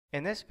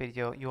In this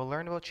video, you will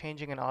learn about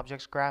changing an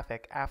object's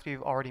graphic after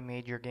you've already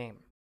made your game.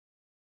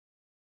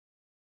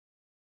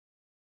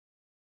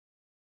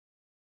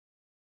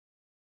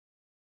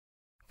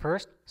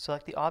 First,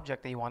 select the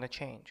object that you want to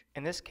change.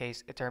 In this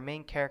case, it's our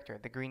main character,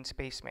 the green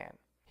spaceman.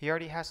 He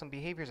already has some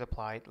behaviors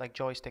applied, like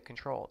joystick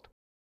controlled.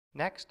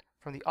 Next,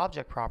 from the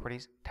object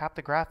properties, tap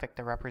the graphic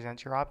that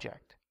represents your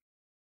object.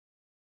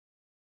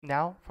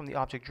 Now, from the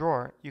object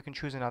drawer, you can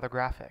choose another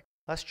graphic.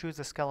 Let's choose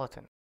the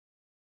skeleton.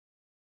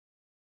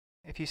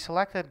 If you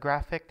select a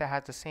graphic that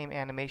has the same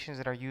animations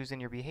that are used in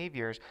your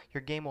behaviors,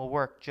 your game will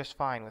work just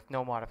fine with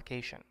no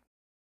modification.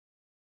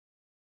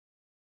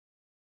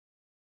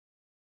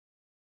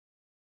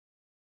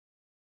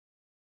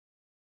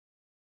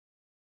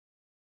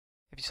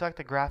 If you select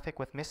a graphic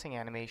with missing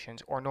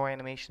animations or no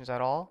animations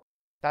at all,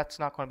 that's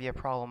not going to be a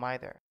problem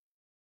either.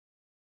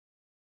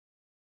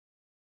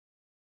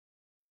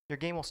 Your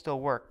game will still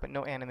work, but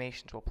no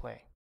animations will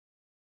play.